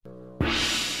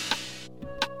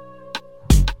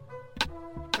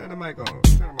mic on.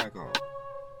 Turn the mic on.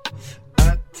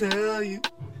 I tell you,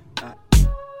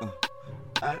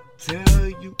 I tell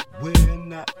you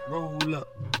when I roll up.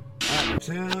 I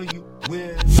tell you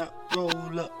when I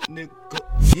roll up, nigga.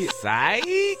 Yeah. Psych?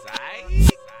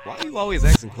 Why you always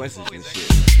asking questions and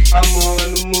shit? I'm on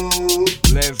the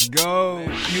move. Let's go.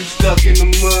 You stuck in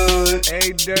the mud.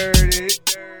 Hey, dirty.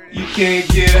 You can't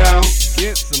get out.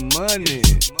 Get some money.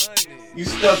 You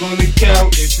stuck on the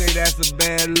couch. They say that's a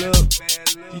bad look.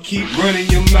 You keep running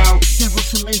your mouth. Several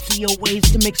silencio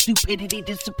ways to make stupidity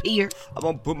disappear. I'm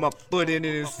gonna put my foot in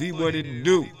it and see what it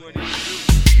do.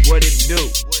 What it do?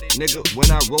 Nigga, when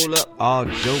I roll up, all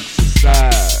jokes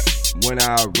aside, when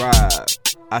I arrive,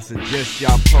 I suggest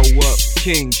y'all pull up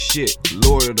king shit,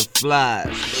 Lord of the Flies.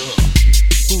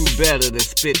 Who better to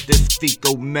spit this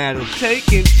fecal matter?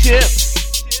 Taking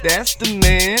chips, that's the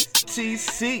man.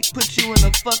 TC, put you in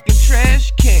a fucking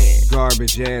trash can.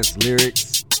 Garbage ass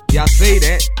lyrics. Y'all say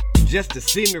that just to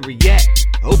see me react.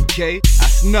 Okay, I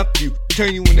snuff you,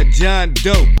 turn you into John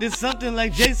Doe. There's something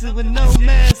like Jason with no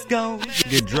mask on.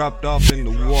 Get dropped off in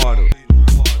the water.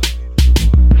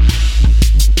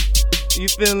 You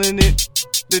feeling it?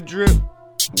 The drip?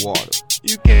 Water.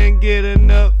 You can't get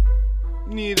enough.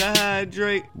 Need to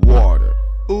hydrate. Water.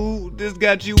 Ooh, this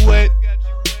got you wet.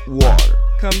 Water.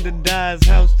 Come to Di's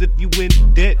house if you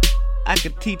in debt. I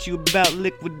could teach you about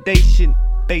liquidation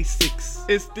basics.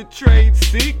 It's the trade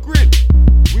secret.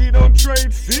 We don't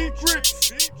trade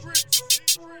secrets.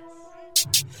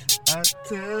 I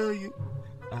tell you,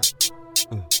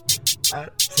 I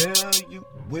tell you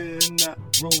when I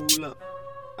roll up.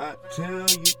 I tell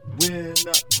you when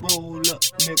I roll up,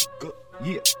 nigga.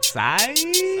 Yeah. Psych?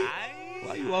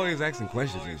 Why you always asking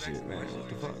questions and shit, man? What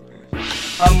the fuck, man?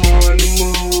 I'm on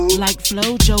the move. Like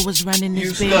Flojo was running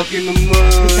his You bed. stuck in the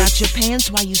mud. Without your pants,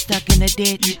 why you stuck in the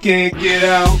ditch? You can't get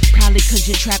out. Probably cause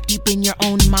you're trapped deep in your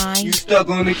own mind. You stuck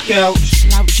on the couch.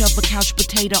 Slouch of a couch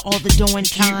potato all the doing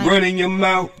Keep time. running your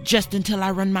mouth. Just until I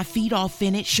run my feet off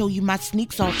in it, show you my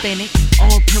sneaks authentic.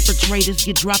 All perpetrators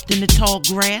get dropped in the tall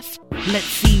grass. Let's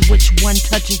see which one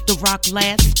touches the rock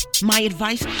last. My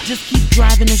advice, just keep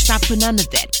driving and stop for none of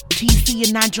that. TC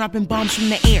and I dropping bombs from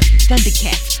the air.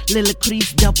 Thundercats,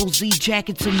 Lillicrease, Double Z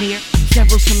jackets are near.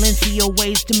 Several silencio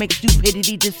ways to make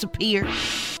stupidity disappear.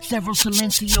 Several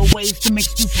silencio ways to make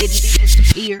stupidity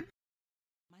disappear.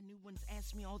 My new ones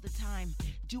ask me all the time,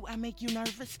 do I make you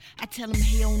nervous? I tell them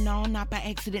hell no, not by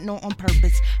accident, no on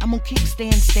purpose. I'm on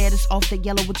kickstand status off the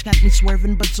yellow, which got me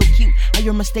swerving, but so cute. Are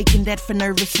you mistaking that for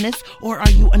nervousness? Or are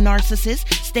you a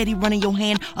narcissist? Steady running your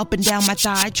hand up and down my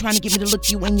thigh, trying to get me to look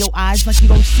you in your eyes like you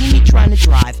don't see me trying to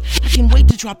drive. I can wait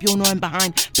to drop your annoying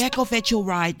behind, back off at your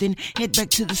ride, then head back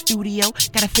to the studio.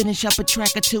 Gotta finish up a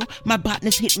track or two. My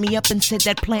botanist hit me up and said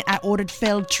that plant I ordered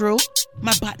fell true.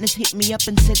 My botanist hit me up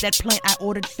and said that plant I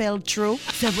ordered fell true.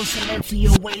 Several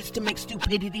silencio ways to make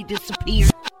stupidity disappear.